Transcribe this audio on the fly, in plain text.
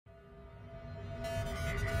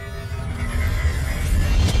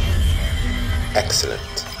Excellent.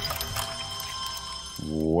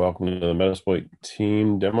 Welcome to the Metasploit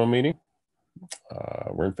team demo meeting.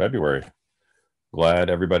 We're in February. Glad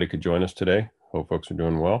everybody could join us today. Hope folks are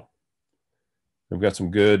doing well. We've got some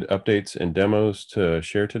good updates and demos to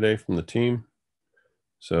share today from the team.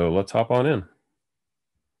 So let's hop on in.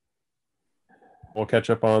 We'll catch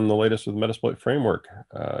up on the latest with Metasploit framework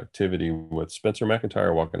activity with Spencer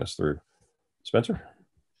McIntyre walking us through. Spencer?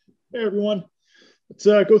 Hey, everyone. Let's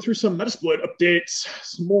go through some Metasploit updates,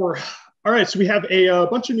 some more. All right, so we have a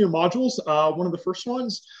bunch of new modules. One of the first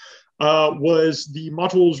ones was the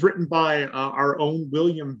modules written by our own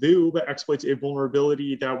William Vu that exploits a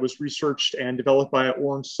vulnerability that was researched and developed by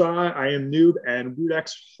Orange Sai, IamNoob, and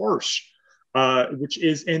Woodex Harsh, which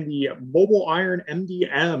is in the MobileIron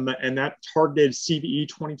MDM, and that targeted CVE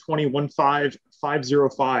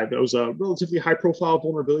 2020-15505. That was a relatively high-profile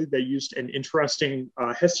vulnerability that used an interesting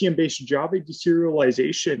Hessian-Based Java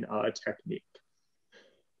deserialization technique.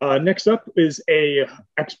 Next up is a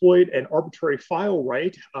exploit and arbitrary file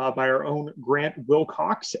write by our own Grant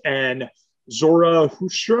Wilcox and Zora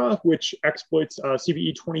Hushra, which exploits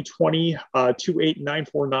CVE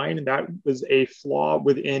 2020-28949, and that was a flaw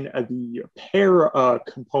within the PEAR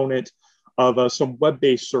component of some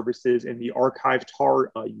web-based services in the archive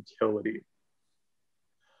tar utility.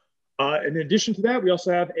 In addition to that, we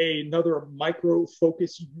also have another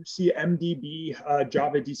micro-focus UCMDB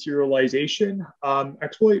Java deserialization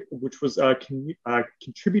exploit, which was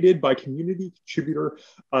contributed by community contributor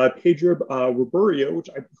Pedro Ruberio,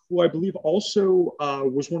 who I believe also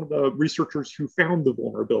was one of the researchers who found the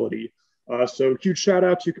vulnerability. So huge shout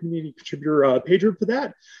out to community contributor Pedro for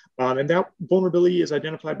that. And that vulnerability is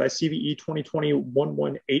identified by CVE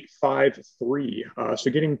 2020-11853.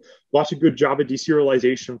 So getting lots of good Java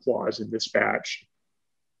deserialization flaws in this batch.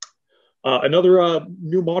 Another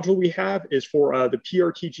new module we have is for the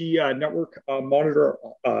PRTG network monitor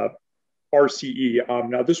RCE.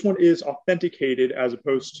 Now this one is authenticated as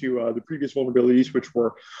opposed to the previous vulnerabilities, which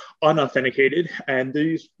were unauthenticated. And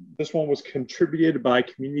this one was contributed by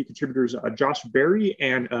community contributors Josh Berry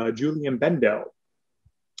and Julian Bendel.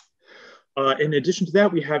 In addition to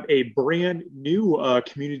that, we have a brand new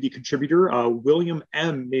community contributor. William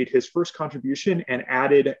M. made his first contribution and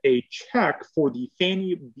added a check for the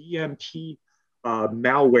FannyBMP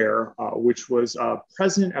malware, which was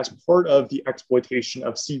present as part of the exploitation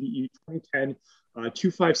of CVE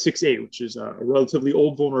 2010-2568, which is a relatively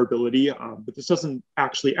old vulnerability, but this doesn't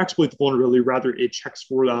actually exploit the vulnerability. Rather, it checks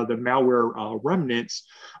for the malware remnants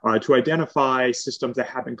to identify systems that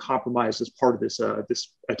have been compromised as part of this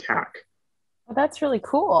attack. Well, that's really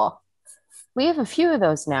cool. We have a few of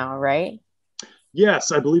those now, right?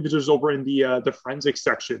 Yes, I believe it is over in the forensics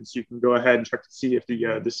section, so you can go ahead and check to see if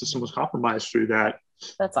the system was compromised through that.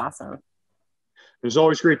 That's awesome. It's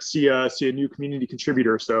always great to see a new community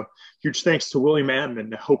contributor. So huge thanks to William M.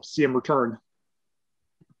 and hope to see him return.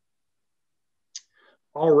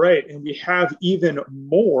 All right, and we have even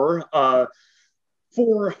more.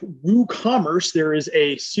 For WooCommerce, there is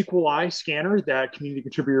a SQLi scanner that community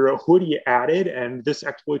contributor Hoodie added, and this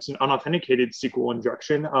exploits an unauthenticated SQL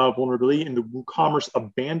injection vulnerability in the WooCommerce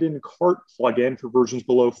abandoned cart plugin for versions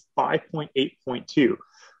below 5.8.2.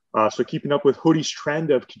 So keeping up with Hoodie's trend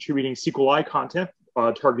of contributing SQLi content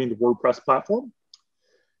targeting the WordPress platform.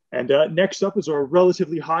 And next up is a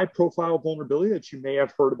relatively high-profile vulnerability that you may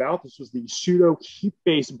have heard about. This was the Sudo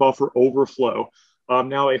Heap-Based Buffer Overflow.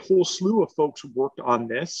 Now, a whole slew of folks worked on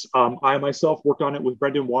this. I myself worked on it with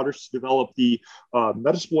Brendan Waters to develop the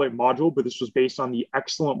Metasploit module, but this was based on the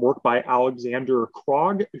excellent work by Alexander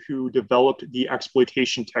Krog, who developed the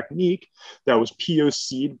exploitation technique that was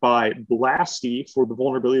POC'd by Blasty for the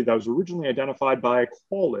vulnerability that was originally identified by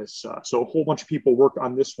Qualys. So a whole bunch of people worked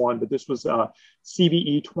on this one, but this was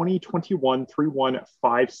CVE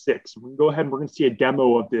 2021-3156. We can go ahead and we're going to see a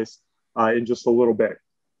demo of this in just a little bit.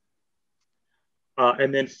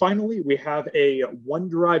 And then finally, we have a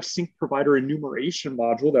OneDrive sync provider enumeration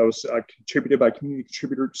module that was contributed by community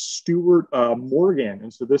contributor Stuart Morgan.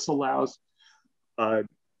 And so this allows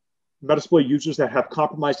Metasploit users that have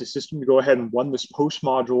compromised a system to go ahead and run this post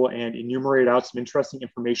module and enumerate out some interesting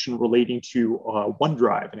information relating to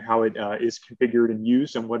OneDrive and how it is configured and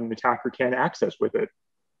used and what an attacker can access with it.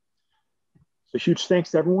 So huge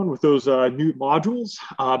thanks to everyone with those new modules,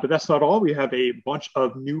 but that's not all. We have a bunch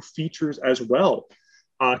of new features as well.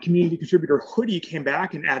 Community contributor Hoodie came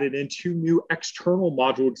back and added in 2 new external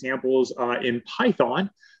module examples in Python.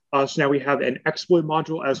 So now we have an exploit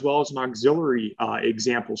module as well as an auxiliary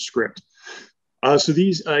example script. So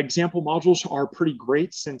these example modules are pretty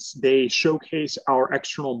great since they showcase our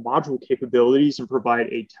external module capabilities and provide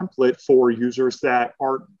a template for users that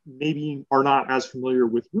maybe are not as familiar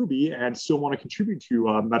with Ruby and still want to contribute to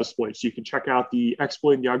Metasploit. So you can check out the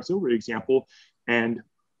exploit and the auxiliary example and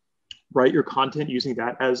write your content using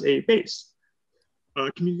that as a base.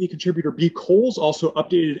 Community contributor B. Coles also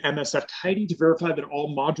updated MSF Tidy to verify that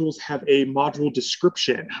all modules have a module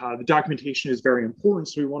description. The documentation is very important,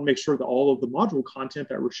 so we want to make sure that all of the module content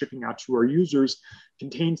that we're shipping out to our users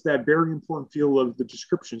contains that very important field of the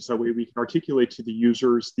description, so that way we can articulate to the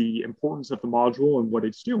users the importance of the module and what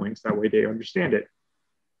it's doing, so that way they understand it.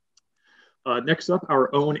 Next up, our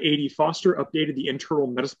own A.D. Foster updated the internal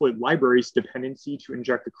Metasploit libraries dependency to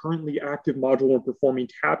inject the currently active module and performing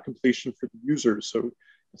tab completion for the users. So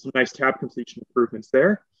some nice tab completion improvements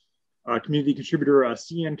there. Community contributor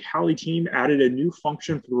CN Cali team added a new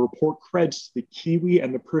function for the report creds to the Kiwi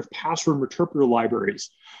and the Priv password interpreter libraries.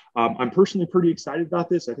 I'm personally pretty excited about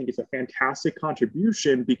this. I think it's a fantastic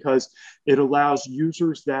contribution because it allows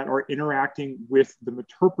users that are interacting with the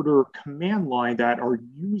interpreter command line that are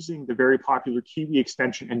using the very popular Kiwi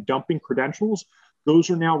extension and dumping credentials.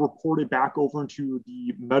 Those are now reported back over into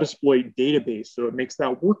the Metasploit database. So it makes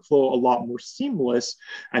that workflow a lot more seamless.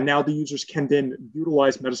 And now the users can then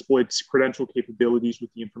utilize Metasploit's credential capabilities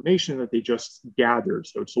with the information that they just gathered.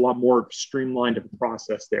 So it's a lot more streamlined of a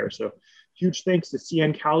process there. So huge thanks to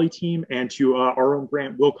CN Cali team and to our own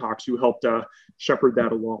Grant Wilcox, who helped shepherd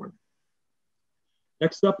that along.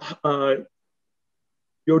 Next up, Yoji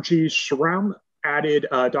Shram added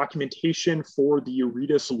documentation for the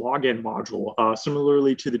Redis login module.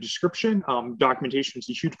 Similarly to the description, documentation is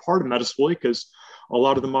a huge part of Metasploit because a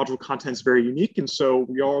lot of the module content is very unique, and so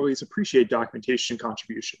we always appreciate documentation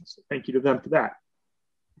contributions. So thank you to them for that.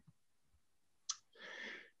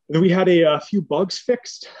 And then we had a few bugs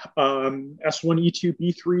fixed. S1, E2,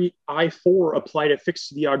 B3, I4 applied a fix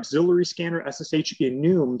to the auxiliary scanner SSH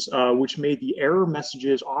enums, which made the error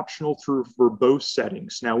messages optional through verbose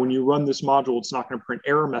settings. Now, when you run this module, it's not going to print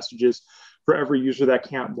error messages for every user that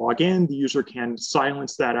can't log in. The user can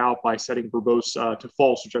silence that out by setting verbose to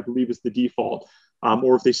false, which I believe is the default.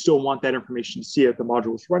 Or if they still want that information to see if the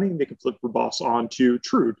module is running, they can flip verbose on to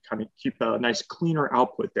true to kind of keep a nice cleaner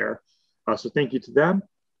output there. So thank you to them.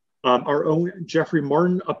 Our own Jeffrey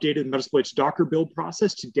Martin updated Metasploit's Docker build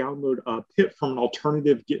process to download pip from an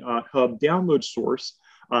alternative GitHub download source,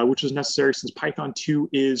 which is necessary since Python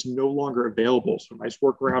 2 is no longer available. So nice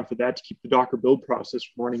workaround for that to keep the Docker build process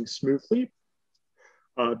running smoothly.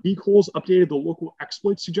 B. Coles updated the local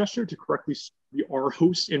exploit suggester to correctly store the R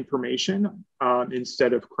host information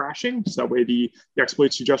instead of crashing. So that way the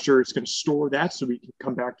exploit suggester is going to store that so we can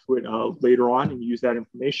come back to it later on and use that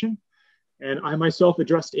information. And I myself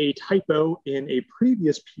addressed a typo in a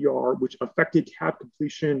previous PR, which affected tab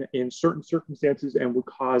completion in certain circumstances and would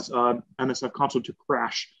cause MSF console to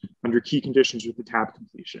crash under key conditions with the tab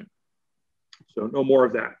completion. So no more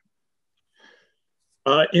of that.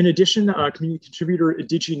 In addition, community contributor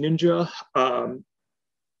DigiNinja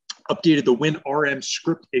updated the WinRM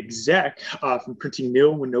script exec from printing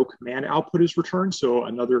nil when no command output is returned. So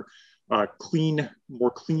another more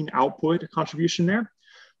clean output contribution there.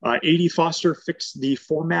 A.D. Foster fixed the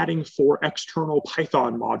formatting for external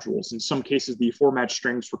Python modules. In some cases, the format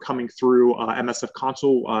strings were coming through MSF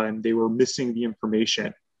console and they were missing the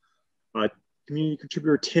information. Community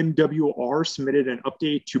contributor Tim WR submitted an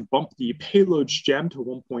update to bump the payloads gem to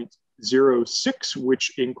 1.06,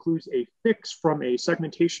 which includes a fix from a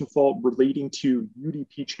segmentation fault relating to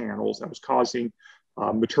UDP channels that was causing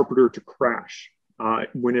interpreter to crash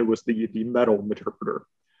when it was the metal interpreter.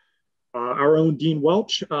 Our own Dean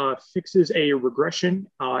Welch fixes a regression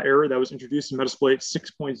error that was introduced in Metasploit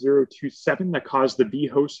 6.027 that caused the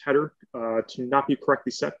vhost header to not be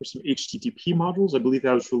correctly set for some HTTP modules. I believe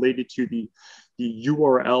that was related to the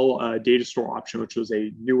URL data store option, which was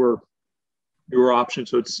a newer option.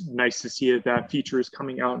 So it's nice to see that feature is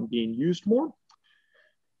coming out and being used more.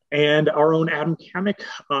 And our own Adam Kamek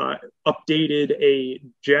updated a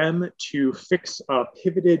gem to fix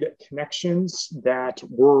pivoted connections that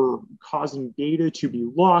were causing data to be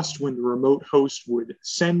lost when the remote host would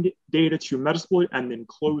send data to Metasploit and then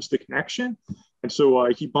close the connection. And so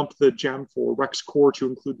he bumped the gem for Rex Core to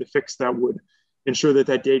include the fix that would ensure that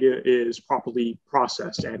that data is properly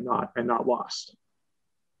processed and not lost.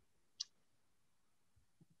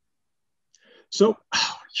 So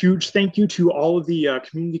huge thank you to all of the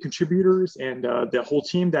community contributors and the whole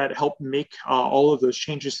team that helped make all of those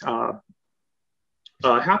changes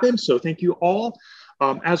happen. So thank you all.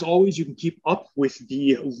 As always, you can keep up with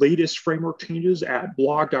the latest framework changes at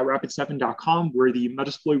blog.rapid7.com, where the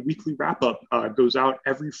Metasploit weekly wrap-up goes out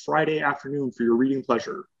every Friday afternoon for your reading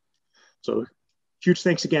pleasure. So huge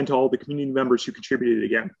thanks again to all the community members who contributed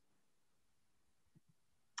again.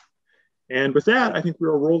 And with that, I think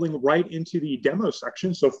we're rolling right into the demo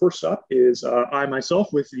section. So first up is I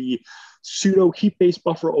myself with the Sudo Heap-Based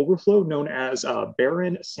Buffer Overflow, known as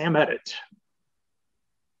Baron Samedit.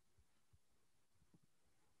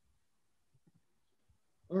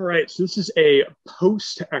 All right, so this is a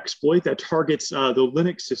post exploit that targets the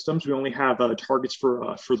Linux systems. We only have targets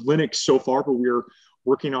for Linux so far, but we're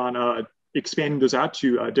working on expanding those out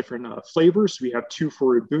to different flavors. We have 2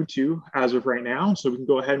 for Ubuntu as of right now. So we can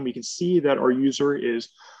go ahead and we can see that our user is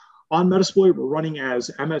on Metasploit. We're running as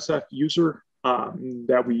MSF user,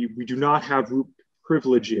 that we do not have root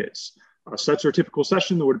privileges. So that's our typical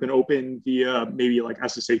session that would have been open via maybe like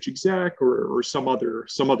SSH exec or some other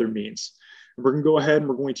means. And we're going to go ahead and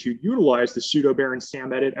we're going to utilize the sudo baron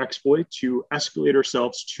samedit exploit to escalate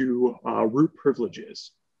ourselves to root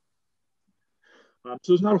privileges. So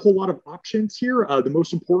there's not a whole lot of options here. The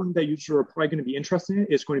most important that users are probably going to be interested in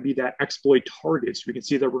is going to be that exploit target. So we can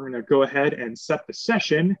see that we're going to go ahead and set the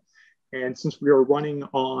session. And since we are running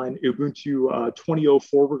on Ubuntu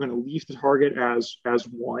 2004, we're going to leave the target as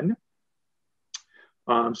 1.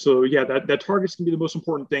 So yeah, that target's going to be the most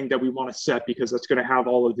important thing that we want to set, because that's going to have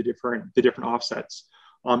all of the different offsets.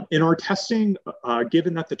 In our testing,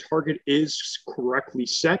 given that the target is correctly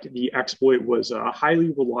set, the exploit was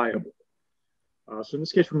highly reliable. So in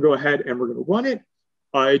this case, we're going to go ahead and we're going to run it.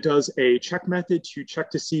 It does a check method to check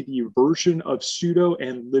to see the version of sudo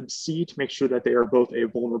and libc to make sure that they are both a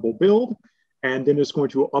vulnerable build. And then it's going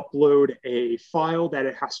to upload a file that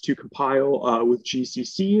it has to compile with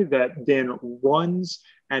GCC, that then runs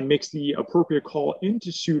and makes the appropriate call into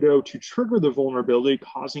sudo to trigger the vulnerability,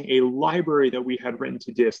 causing a library that we had written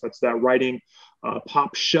to disk. That's that writing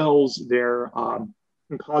pop shells there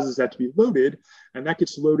and causes that to be loaded. And that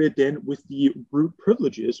gets loaded then with the root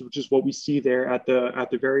privileges, which is what we see there at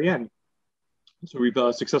the very end. So we've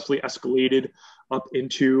successfully escalated up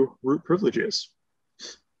into root privileges.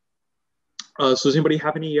 So does anybody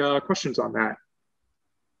have any questions on that?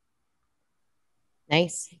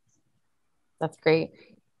 Nice. That's great.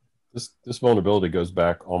 This vulnerability goes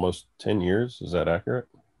back almost 10 years. Is that accurate?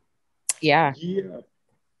 Yeah.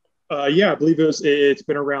 Yeah, I believe it's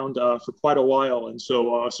been around for quite a while. And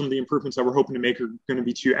so some of the improvements that we're hoping to make are going to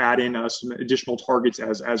be to add in some additional targets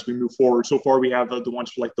as we move forward. So far, we have the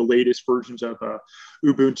ones for like the latest versions of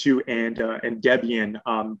Ubuntu and Debian.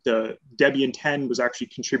 The Debian 10 was actually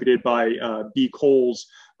contributed by B. Coles,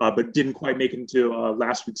 but didn't quite make it into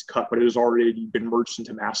last week's cut, but it has already been merged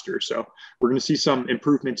into master. So we're going to see some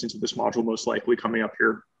improvements into this module most likely coming up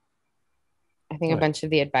here. I think a bunch of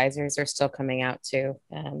the advisors are still coming out too.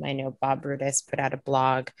 I know Bob Brutus put out a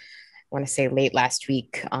blog, I want to say late last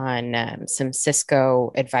week, on some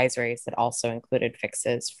Cisco advisories that also included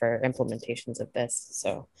fixes for implementations of this.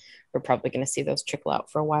 So we're probably going to see those trickle out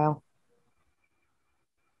for a while.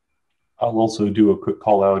 I'll also do a quick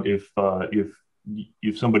call out if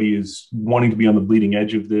somebody is wanting to be on the bleeding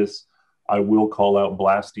edge of this. I will call out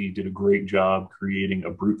Blasty did a great job creating a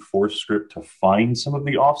brute force script to find some of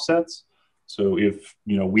the offsets. So if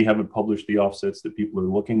we haven't published the offsets that people are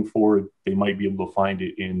looking for, they might be able to find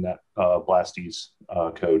it in that Blasty's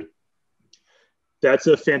code. That's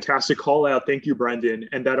a fantastic call out. Thank you, Brendan.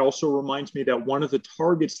 And that also reminds me that one of the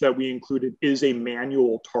targets that we included is a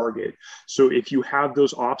manual target. So if you have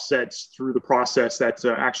those offsets through the process that's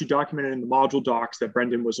actually documented in the module docs that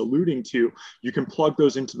Brendan was alluding to, you can plug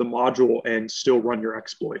those into the module and still run your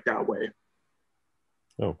exploit that way.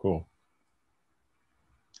 Oh, cool.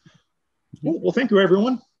 Well, thank you,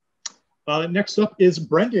 everyone. Next up is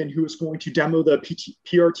Brendan, who is going to demo the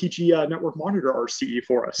PRTG Network Monitor RCE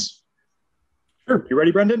for us. Sure. You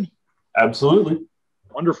ready, Brendan? Absolutely.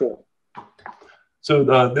 Wonderful. So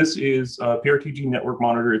this is PRTG Network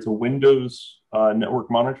Monitor. It's a Windows network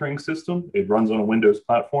monitoring system. It runs on a Windows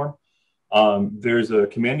platform. There's a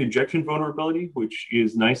command injection vulnerability, which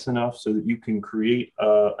is nice enough so that you can create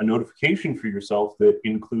a notification for yourself that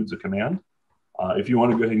includes a command. If you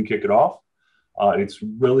want to go ahead and kick it off, it's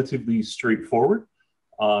relatively straightforward.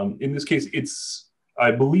 In this case, it's, I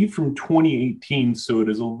believe, from 2018, so it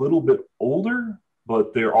is a little bit older,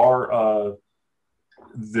 but there are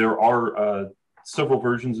several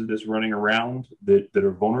versions of this running around that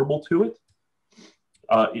are vulnerable to it.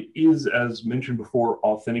 It is, as mentioned before,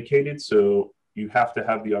 authenticated, so you have to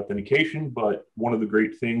have the authentication, but one of the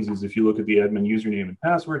great things is if you look at the admin username and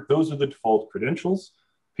password, those are the default credentials.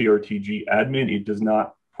 PRTG admin, it does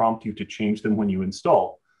not prompt you to change them when you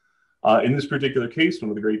install. In this particular case, one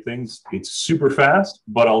of the great things, it's super fast,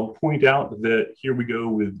 but I'll point out that here we go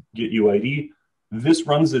with get UID. This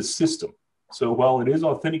runs as system. So while it is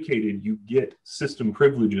authenticated, you get system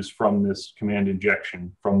privileges from this command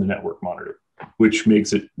injection from the network monitor, which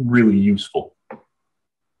makes it really useful.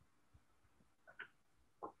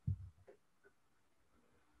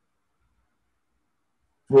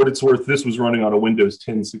 For what it's worth, this was running on a Windows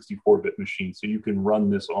 10 64-bit machine, so you can run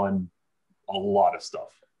this on a lot of stuff.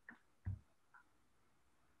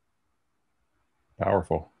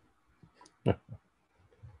 Powerful.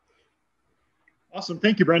 Awesome.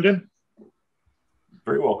 Thank you, Brendan.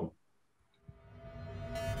 Very welcome.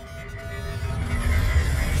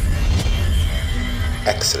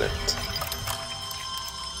 Excellent.